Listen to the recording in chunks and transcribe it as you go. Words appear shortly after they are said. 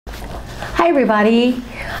Hi everybody.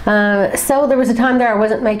 So there was a time there I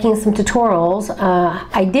wasn't making some tutorials.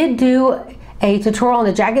 I did do a tutorial on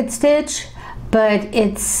the jagged stitch, but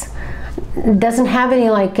it doesn't have any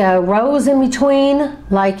like rows in between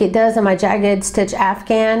like it does in my Jagged Stitch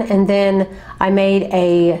Afghan. And then I made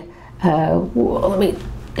a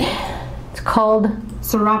it's called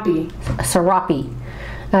Serape.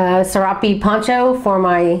 Serape poncho for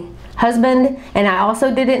my husband, and I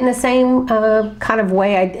also did it in the same kind of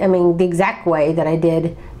way, I mean the exact way that I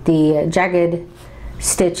did the Jagged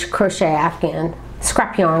Stitch Crochet Afghan,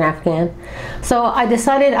 Scrap Yarn Afghan. So I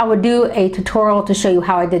decided I would do a tutorial to show you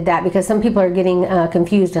how I did that, because some people are getting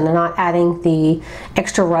confused and they're not adding the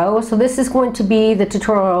extra row. So this is going to be the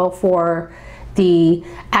tutorial for the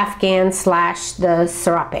Afghan slash the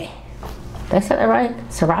Serape. Did I say that right?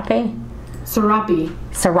 Serape? Serape.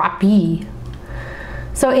 Serape.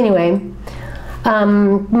 So anyway,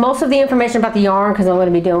 most of the information about the yarn, because I'm going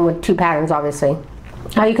to be dealing with two patterns obviously.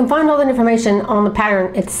 You can find all the information on the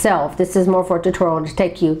pattern itself. This is more for a tutorial to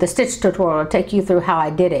take you, the stitch tutorial to take you through how I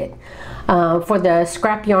did it. For the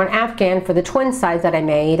Scrap Yarn Afghan, for the twin size that I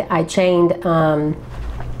made, I chained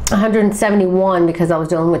 171 because I was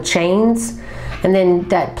dealing with chains. And then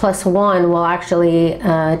that +1 will actually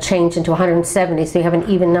change into 170, so you have an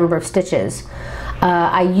even number of stitches.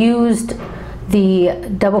 I used the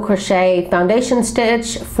double crochet foundation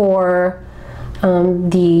stitch for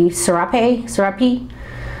the Serape.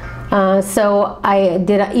 So I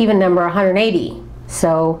did an even number, 180.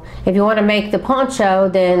 So if you want to make the poncho,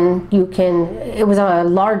 then you can, it was a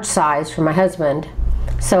large size for my husband.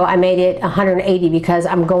 So I made it 180 because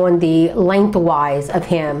I'm going the lengthwise of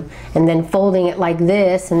him and then folding it like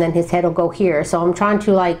this, and then his head will go here. So I'm trying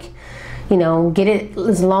to, like, you know, get it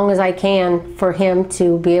as long as I can for him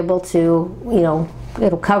to be able to, you know,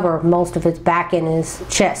 it'll cover most of his back and his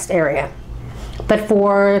chest area. But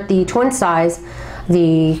for the twin size,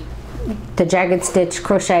 the Jagged Stitch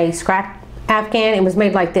Crochet Scrap Afghan, it was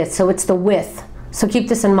made like this, so it's the width. So keep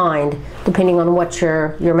this in mind depending on what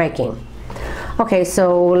you're making. Okay,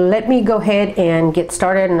 so let me go ahead and get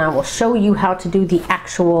started, and I will show you how to do the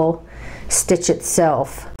actual stitch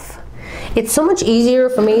itself. It's so much easier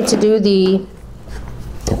for me to do the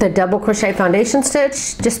double crochet foundation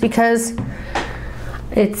stitch just because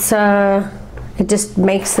it's it just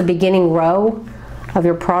makes the beginning row of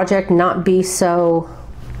your project not be so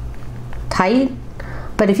tight.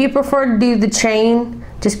 But if you prefer to do the chain,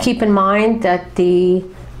 just keep in mind that the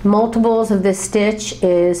multiples of this stitch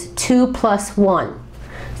is 2 + 1.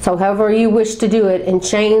 So however you wish to do it in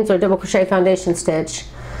chains or double crochet foundation stitch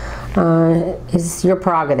is your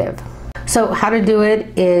prerogative. So how to do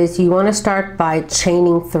it is you want to start by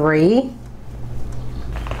chaining 3,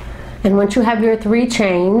 and once you have your 3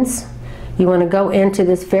 chains, you want to go into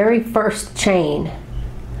this very first chain.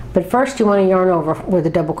 But first you want to yarn over with a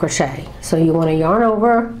double crochet. So you want to yarn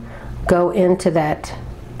over, go into that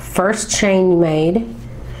first chain you made,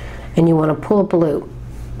 and you want to pull up a loop.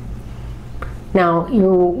 Now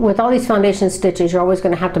with all these foundation stitches, you're always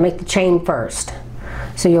going to have to make the chain first.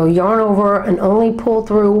 So you'll yarn over and only pull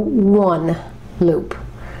through 1 loop,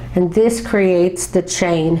 and this creates the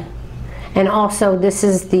chain. And also this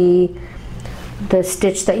is the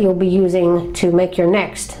stitch that you'll be using to make your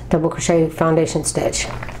next double crochet foundation stitch.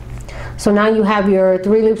 So now you have your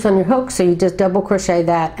 3 loops on your hook, so you just double crochet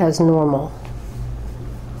that as normal.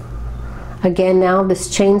 Again, now this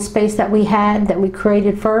chain space that we had, that we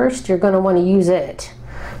created first, you're going to want to use it.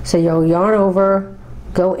 So you'll yarn over,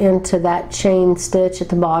 go into that chain stitch at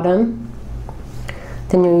the bottom,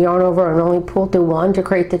 then you yarn over and only pull through 1 to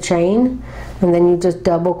create the chain, and then you just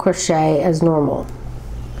double crochet as normal.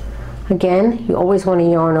 Again, you always want to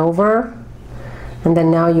yarn over, and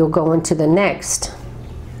then now you'll go into the next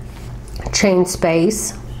chain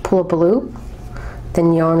space, pull up a loop,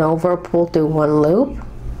 then yarn over, pull through 1 loop,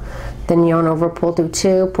 then yarn over, pull through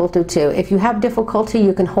 2, pull through 2. If you have difficulty,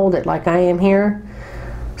 you can hold it like I am here,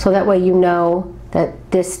 so that way you know that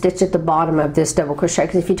this stitch at the bottom of this double crochet,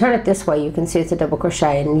 because if you turn it this way, you can see it's a double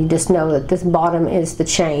crochet, and you just know that this bottom is the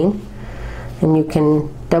chain, and you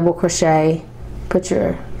can double crochet, put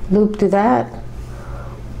your loop through that,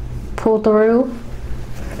 pull through,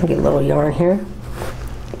 I'll get a little yarn here,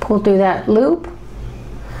 pull through that loop,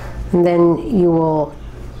 and then you will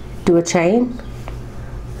do a chain,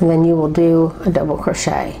 and then you will do a double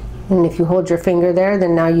crochet. And if you hold your finger there,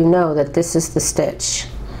 then now you know that this is the stitch.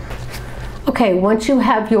 Okay, once you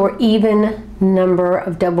have your even number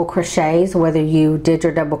of double crochets, whether you did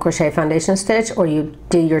your double crochet foundation stitch or you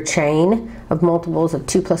did your chain of multiples of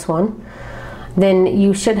 2 + 1, then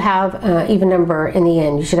you should have an even number in the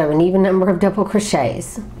end. You should have an even number of double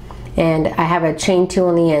crochets. and I have a chain 2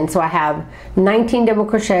 on the end, so I have 19 double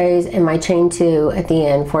crochets and my chain 2 at the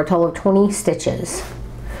end for a total of 20 stitches.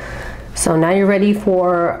 So now you're ready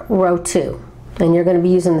for row 2, and you're going to be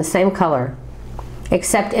using the same color,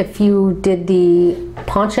 except if you did the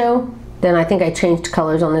poncho, then I think I changed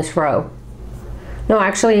colors on this row. No,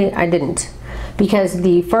 actually I didn't, because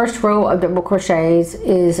the first row of double crochets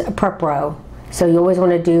is a prep row, so you always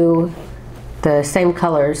want to do the same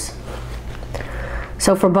colors.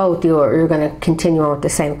 So for both, you're going to continue on with the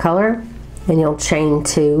same color, and you'll chain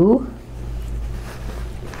 2,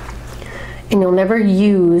 and you'll never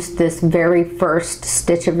use this very first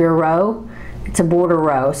stitch of your row. It's a border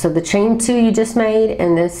row, so the chain 2 you just made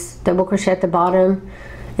and this double crochet at the bottom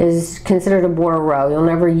is considered a border row. You'll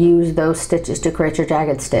never use those stitches to create your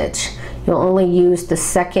jagged stitch. You'll only use the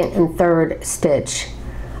second and third stitch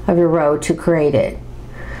of your row to create it.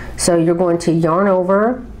 So you're going to yarn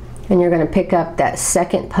over, and you're going to pick up that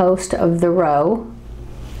second post of the row,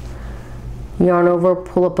 yarn over,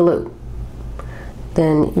 pull up a loop.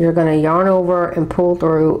 Then you're going to yarn over and pull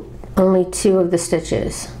through only 2 of the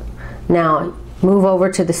stitches. Now move over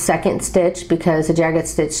to the second stitch, because a jagged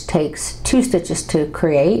stitch takes 2 stitches to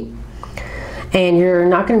create, and you're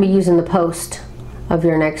not going to be using the post of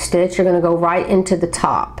your next stitch. You're going to go right into the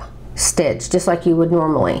top stitch just like you would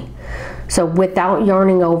normally. So without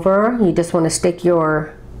yarning over, you just want to stick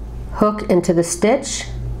your hook into the stitch,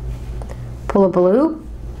 pull up a loop,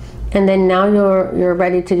 and then now you're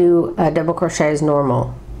ready to do a double crochet as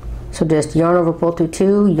normal. So just yarn over, pull through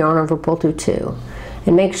 2, yarn over, pull through 2,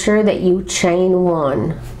 and make sure that you chain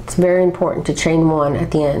 1. It's very important to chain 1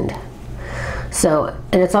 at the end. So,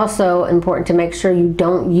 and it's also important to make sure you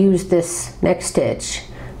don't use this next stitch,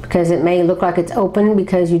 because it may look like it's open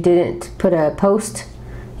because you didn't put a post,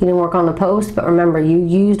 you didn't work on the post, but remember, you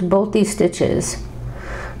used both these stitches.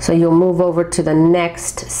 So you'll move over to the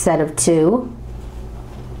next set of 2.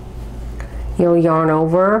 You'll yarn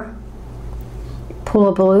over, pull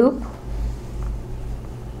up a loop,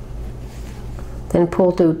 then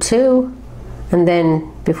pull through 2, and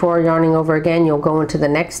then before yarning over again, you'll go into the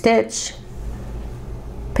next stitch,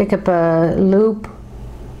 pick up a loop,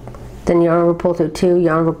 then yarn over, pull through 2,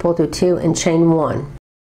 yarn over, pull through 2, and chain 1.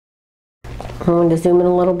 I'm going to zoom in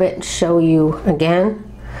a little bit and show you again.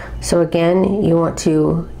 So again, you want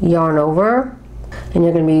to yarn over, and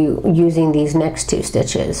you're going to be using these next 2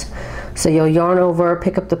 stitches. So you'll yarn over,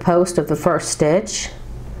 pick up the post of the first stitch,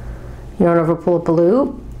 yarn over, pull up a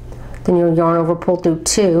loop, then you'll yarn over, pull through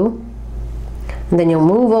 2, and then you'll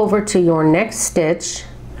move over to your next stitch,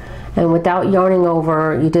 and without yarning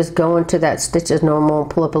over, you just go into that stitch as normal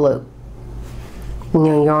and pull up a loop. And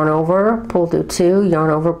you'll yarn over, pull through 2,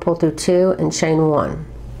 yarn over, pull through 2, and chain 1.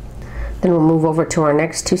 Then we'll move over to our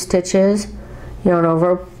next 2 stitches, yarn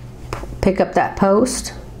over, pick up that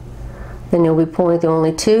post, then you'll be pulling through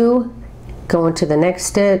only 2, go into the next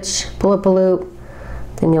stitch, pull up a loop,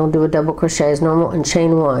 then you'll do a double crochet as normal and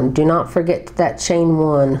chain 1. Do not forget that chain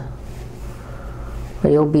 1, or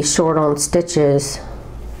you'll be short on stitches.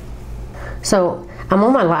 So I'm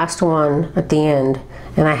on my last one at the end,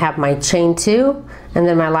 and I have my chain 2 and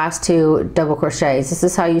then my last 2 double crochets. This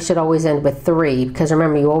is how you should always end, with 3, because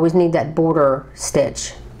remember, you always need that border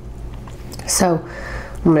stitch. So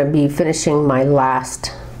I'm going to be finishing my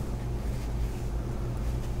last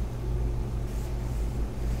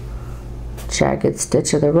jagged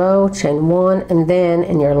stitch of the row, chain 1, and then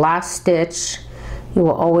in your last stitch you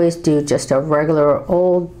will always do just a regular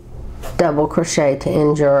old double crochet to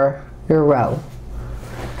end your row.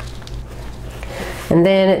 And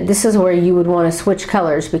then this is where you would want to switch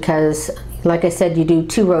colors, because like I said, you do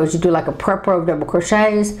 2 rows. You do like a prep row of double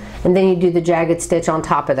crochets, and then you do the jagged stitch on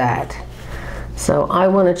top of that. So I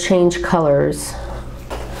want to change colors.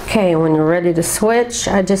 Okay, when you're ready to switch,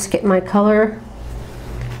 I just get my color,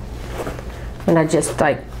 and I just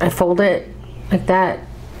I fold it like that,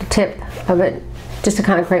 the tip of it, just to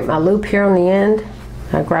kind of create my loop here on the end.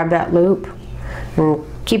 I grab that loop, and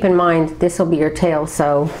keep in mind this will be your tail,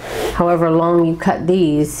 so however long you cut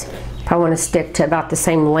these, you probably want to stick to about the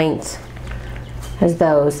same length as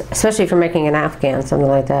those, especially if you're making an Afghan, something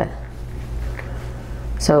like that.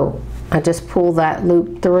 So I just pull that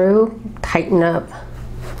loop through, tighten up,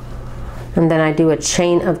 and then I do a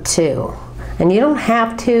chain of 2. And you don't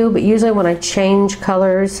have to, but usually when I change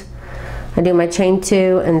colors, I do my chain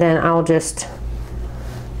 2, and then I'll just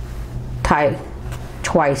tie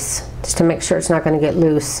twice, just to make sure it's not going to get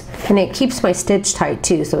loose. And it keeps my stitch tight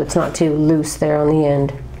too, so it's not too loose there on the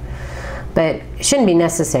end. But it shouldn't be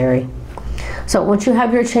necessary. So once you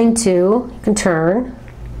have your chain 2, you can turn.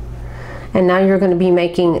 And now you're going to be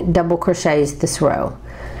making double crochets this row.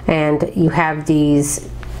 And you have these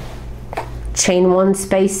chain 1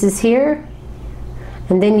 spaces here,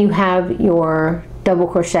 and then you have your double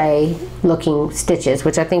crochet looking stitches,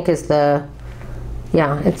 which I think is the,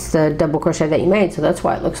 yeah, it's the double crochet that you made, so that's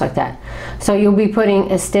why it looks like that. So you'll be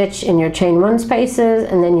putting a stitch in your chain 1 spaces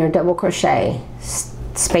and then your double crochet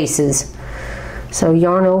spaces. So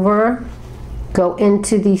yarn over, go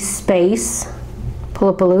into the space, pull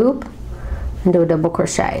up a loop, and do a double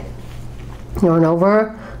crochet. Yarn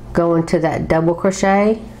over, go into that double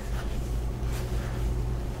crochet,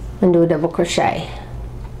 and do a double crochet.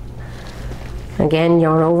 Again,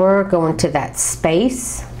 yarn over, go into that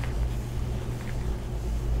space,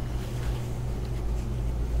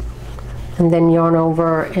 and then yarn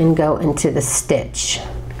over and go into the stitch.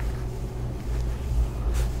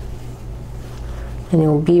 And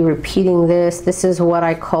you'll be repeating this. This is what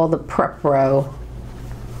I call the prep row.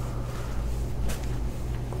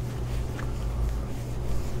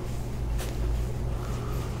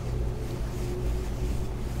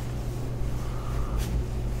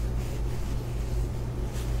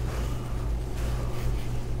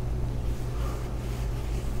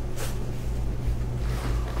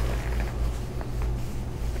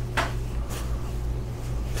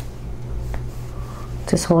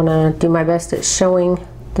 Just want to do my best at showing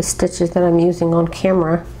the stitches that I'm using on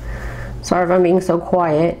camera. Sorry if I'm being so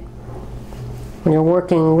quiet. When you're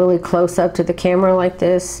working really close up to the camera like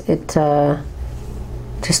this, it's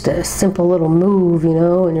just a simple little move, you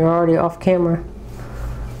know, and you're already off camera.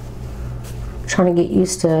 Trying to get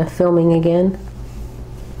used to filming again.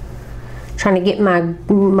 Trying to get my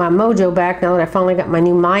mojo back now that I finally got my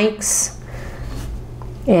new mics.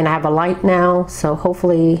 And I have a light now, so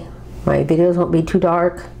hopefully my videos won't be too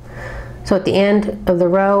dark. So at the end of the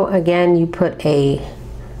row, again, you put a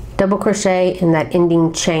double crochet in that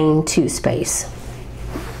ending chain 2 space.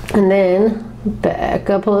 And then back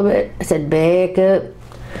up a little bit. I said back up.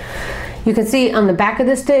 You can see on the back of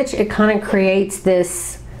the stitch, it kind of creates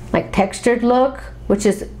this like textured look, which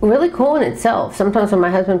is really cool in itself. Sometimes when my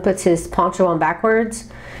husband puts his poncho on backwards,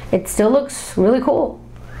 it still looks really cool.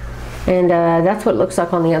 And that's what it looks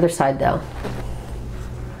like on the other side though.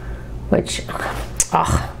 Which,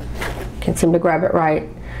 can't seem to grab it right.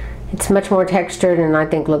 It's much more textured and I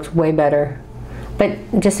think looks way better. But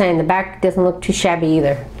just saying, the back doesn't look too shabby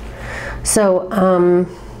either. So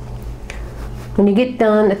when you get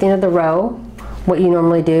done at the end of the row, what you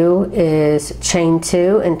normally do is chain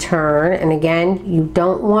 2 and turn. And again, you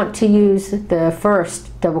don't want to use the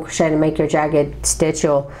first double crochet to make your jagged stitch.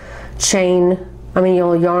 You'll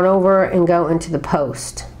you'll yarn over and go into the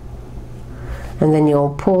post. And then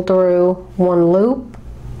you'll pull through one loop,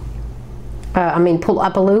 pull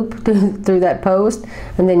up a loop through that post,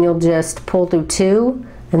 and then you'll just pull through 2,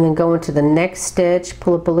 and then go into the next stitch,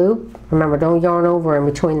 pull up a loop. Remember, don't yarn over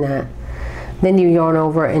in between that. Then you yarn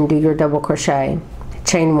over and do your double crochet,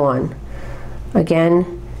 chain 1.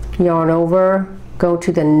 Again, yarn over, go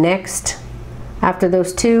to the next, after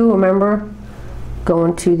those 2, remember, go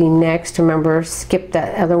into the next, remember, skip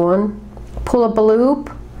that other one, pull up a loop,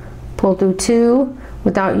 pull through 2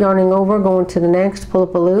 without yarning over, go into the next, pull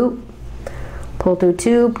up a loop, pull through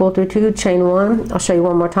 2, chain 1. I'll show you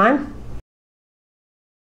one more time.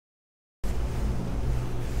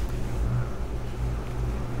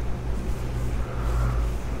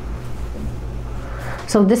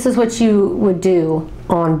 So this is what you would do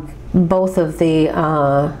on both of the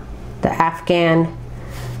Afghan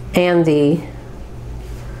and the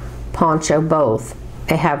poncho, both.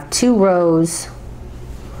 They have 2 rows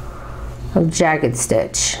of jagged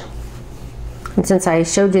stitch. And since I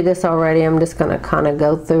showed you this already, I'm just going to kind of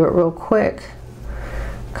go through it real quick,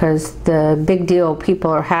 because the big deal people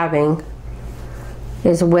are having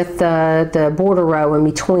is with the border row in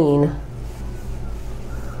between.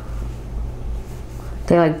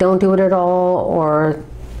 They like don't do it at all, or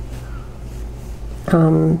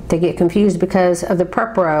they get confused because of the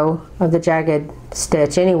prep row of the jagged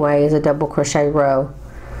stitch anyway is a double crochet row.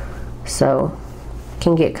 So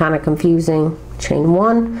can get kind of confusing. Chain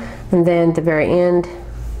 1, and then at the very end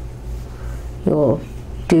you'll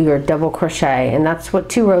do your double crochet, and that's what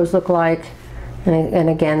 2 rows look like, and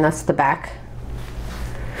again that's the back.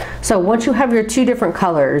 So once you have your 2 different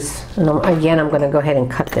colors, and again I'm going to go ahead and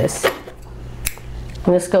cut this,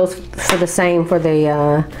 and this goes for the same for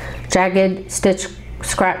the Jagged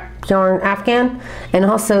Scrap Yarn Afghan, and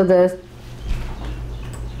also the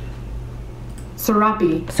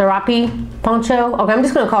Serape poncho. Okay, I'm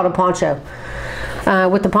just going to call it a poncho.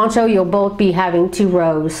 With the poncho, you'll both be having 2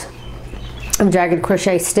 rows of jagged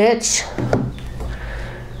crochet stitch.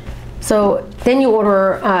 So then you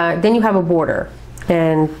order, then you have a border,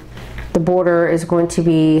 and The border is going to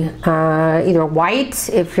be either white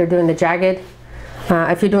if you're doing the jagged,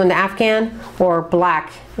 if you're doing the Afghan, or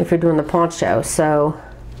black if you're doing the poncho. So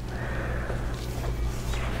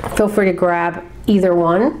feel free to grab either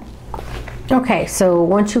one. Okay, so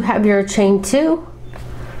once you have your chain 2,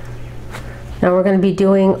 now we're going to be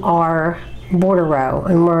doing our border row,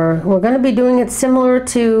 and we're going to be doing it similar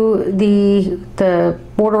to the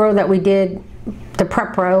border row that we did, the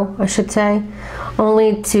prep row I should say,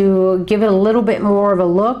 only to give it a little bit more of a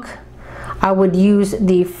look. I would use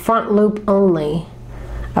the front loop only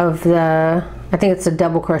of the, I think it's a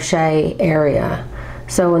double crochet area.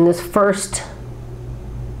 So in this first,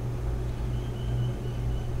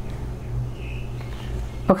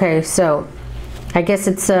 okay, so I guess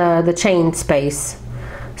it's the chain space.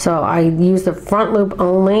 So I use the front loop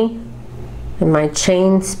only in my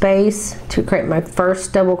chain space to create my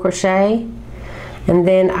first double crochet, and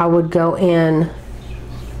then I would go in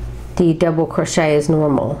the double crochet as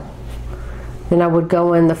normal. Then I would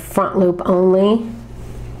go in the front loop only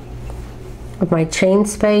of my chain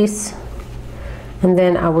space, and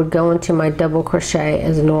then I would go into my double crochet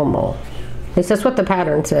as normal. At least that's what the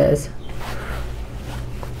pattern says.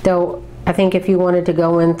 Though I think if you wanted to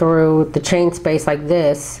go in through the chain space like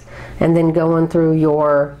this and then go in through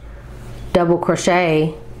your double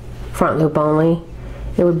crochet front loop only,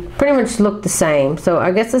 it would pretty much look the same. So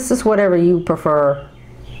I guess this is whatever you prefer.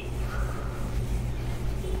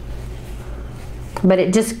 But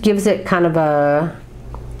it just gives it kind of a,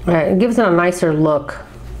 it gives it a nicer look.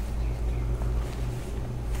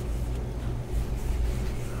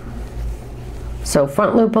 So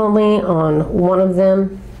front loop only on one of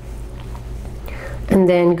them, and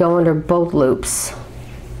then go under both loops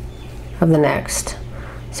of the next.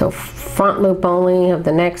 So front loop only of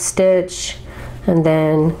the next stitch, and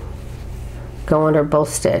then go under both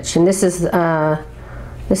stitch. And this is a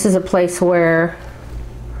place where,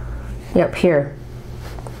 yep, here.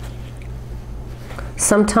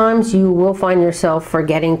 Sometimes you will find yourself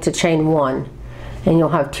forgetting to chain 1, and you'll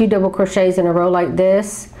have 2 double crochets in a row like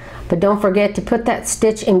this, but don't forget to put that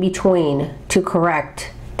stitch in between to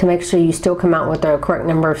correct, to make sure you still come out with the correct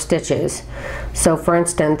number of stitches. So for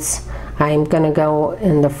instance, I'm going to go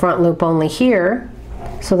in the front loop only here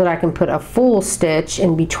so that I can put a full stitch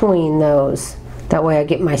in between those. That way I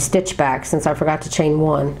get my stitch back since I forgot to chain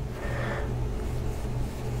 1.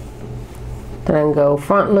 Then go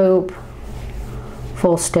front loop,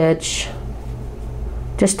 full stitch,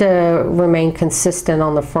 just to remain consistent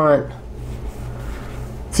on the front.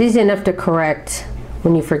 It's easy enough to correct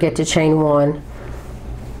when you forget to chain 1.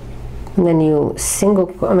 And then you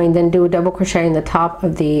then do a double crochet in the top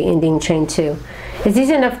of the ending chain 2. It's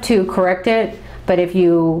easy enough to correct it, but if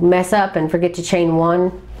you mess up and forget to chain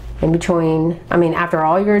 1 in between, after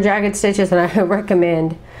all your jagged stitches, then I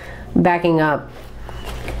recommend backing up.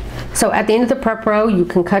 So at the end of the prep row, you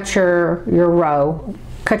can cut your row,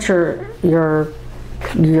 cut your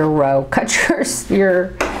row, cut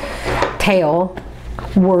your tail.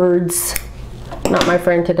 Words, not my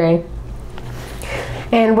friend today.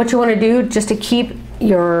 And what you want to do, just to keep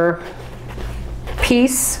your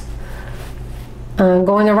piece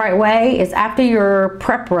going the right way, is after your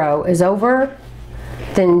prep row is over,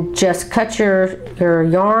 then just cut your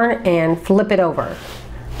yarn and flip it over.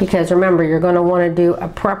 Because remember, you're going to want to do a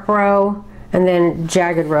prep row and then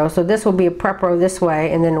jagged row. So this will be a prep row this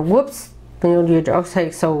way, and then whoops, then you'll do your,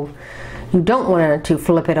 okay, so you don't want to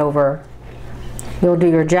flip it over. You'll do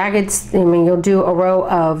your jagged, you'll do a row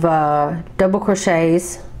of double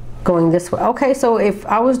crochets going this way. Okay, so if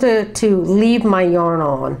I was to leave my yarn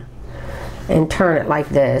on and turn it like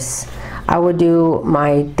this, I would do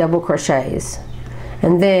my double crochets.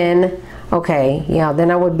 And then, okay, yeah,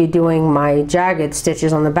 then I would be doing my jagged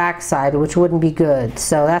stitches on the back side, which wouldn't be good.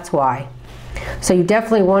 So that's why. So you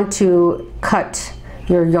definitely want to cut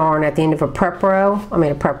your yarn at the end of a prep row,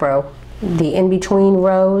 the in-between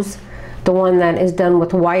rows. The one that is done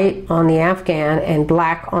with white on the Afghan and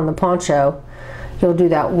black on the poncho, you'll do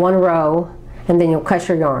that one row, and then you'll cut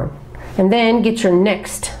your yarn. And then get your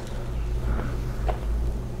next,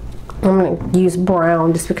 I'm going to use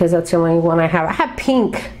brown just because that's the only one I have. I have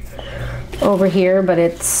pink over here, but I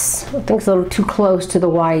think it's a little too close to the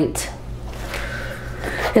white.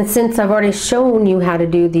 And since I've already shown you how to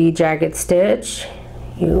do the jagged stitch,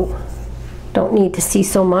 you don't need to see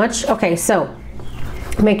so much. Okay, so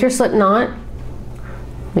make your slip knot,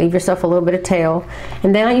 leave yourself a little bit of tail,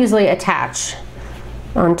 and then I usually attach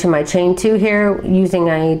onto my chain 2 here using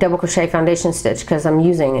a double crochet foundation stitch because I'm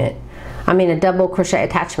using it. A double crochet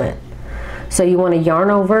attachment. So you want to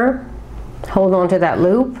yarn over, hold on to that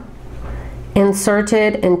loop, insert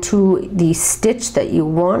it into the stitch that you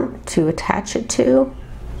want to attach it to,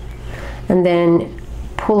 and then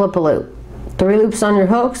pull up a loop. 3 loops on your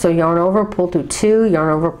hook, so yarn over, pull through 2,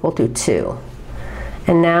 yarn over, pull through 2.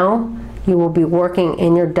 And now you will be working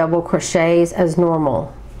in your double crochets as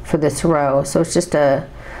normal for this row. So it's just a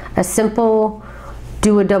simple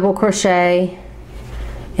do a double crochet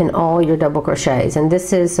in all your double crochets. And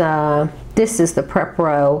this is the prep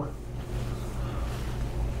row.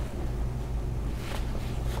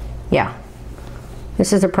 Yeah,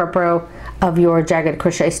 this is the prep row of your jagged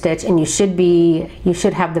crochet stitch, and you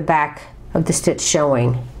should have the back of the stitch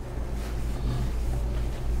showing.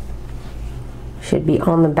 Should be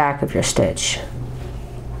on the back of your stitch.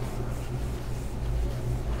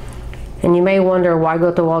 And you may wonder why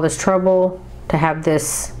go through all this trouble to have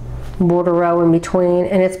this border row in between,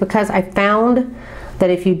 and it's because I found that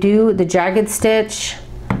if you do the jagged stitch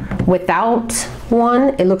without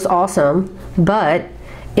one, it looks awesome, but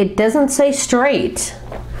it doesn't stay straight.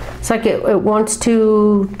 It's like it wants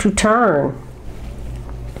to turn.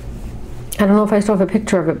 I don't know if I still have a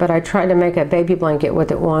picture of it, but I tried to make a baby blanket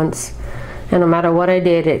with it once, and no matter what I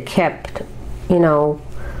did, it kept, you know,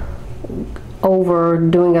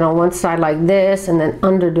 overdoing it on one side like this and then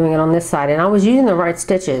underdoing it on this side. And I was using the right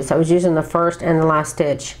stitches. I was using the first and the last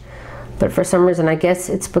stitch, but for some reason, I guess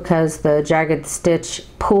it's because the jagged stitch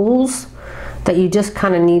pulls, that you just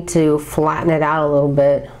kind of need to flatten it out a little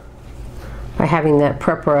bit by having that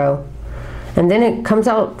prep row, and then it comes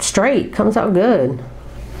out straight, comes out good.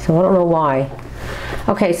 So I don't know why.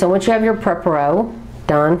 Okay, so once you have your prep row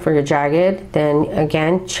done for your jagged, then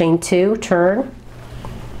again chain 2, turn.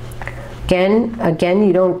 Again,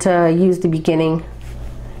 you don't use the beginning,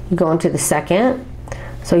 you go into the second.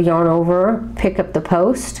 So yarn over, pick up the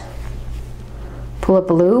post, pull up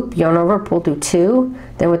a loop, yarn over, pull through 2,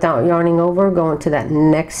 then without yarning over, go into that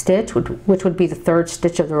next stitch, which would be the 3rd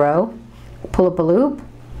stitch of the row. Pull up a loop,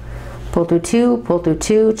 pull through 2, pull through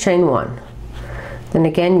 2, chain 1. Then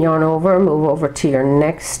again, yarn over, move over to your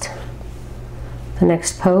the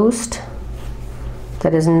next post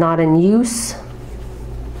that is not in use.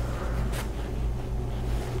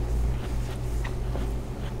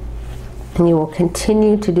 And you will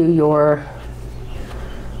continue to do your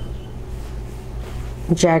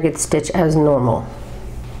jagged stitch as normal.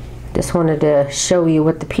 Just wanted to show you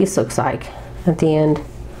what the piece looks like at the end.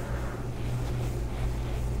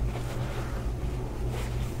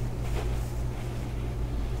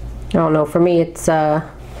 I don't know, for me it's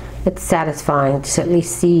satisfying to at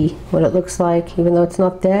least see what it looks like, even though it's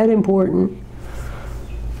not that important.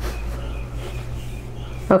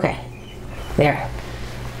 Okay, there.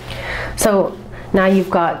 So now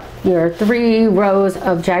you've got your 3 rows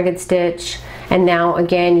of jagged stitch, and now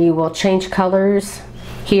again you will change colors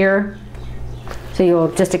here. So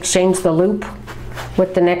you'll just exchange the loop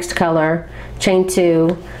with the next color, chain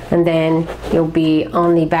 2, and then you'll be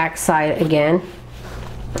on the back side again,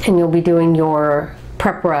 and you'll be doing your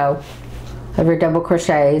prep row of your double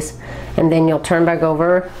crochets, and then you'll turn back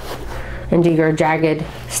over and do your jagged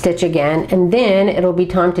stitch again, and then it'll be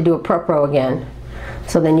time to do a prep row again.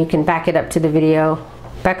 So then you can back up the video,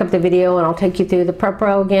 and I'll take you through the prep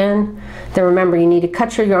row again. Then remember, you need to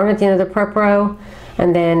cut your yarn at the end of the prep row,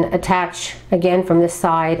 and then attach again from this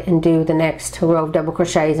side and do the next row of double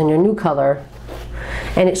crochets in your new color.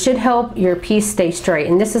 And it should help your piece stay straight.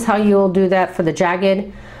 And this is how you'll do that for the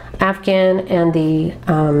Jagged Afghan and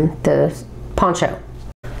the poncho.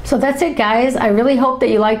 So that's it, guys. I really hope that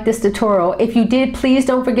you liked this tutorial. If you did, please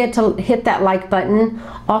don't forget to hit that like button.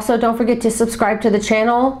 Also, don't forget to subscribe to the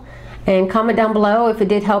channel and comment down below if it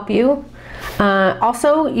did help you.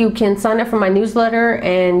 Also, you can sign up for my newsletter,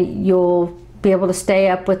 and you'll be able to stay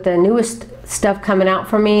up with the newest stuff coming out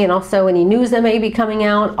from me, and also any news that may be coming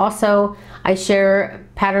out. Also, I share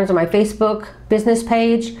patterns on my Facebook business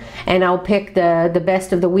page, and I'll pick the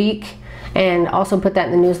best of the week and also put that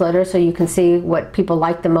in the newsletter so you can see what people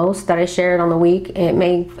like the most that I shared on the week. It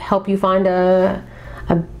may help you find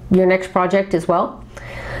your next project as well.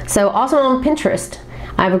 So also on Pinterest,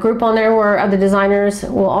 I have a group on there where other designers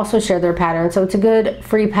will also share their patterns, so it's a good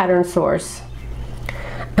free pattern source.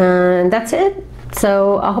 And that's it.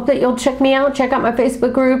 So I hope that you'll check me out, check out my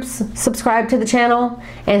Facebook groups, subscribe to the channel,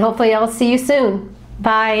 and hopefully I'll see you soon.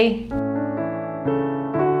 Bye.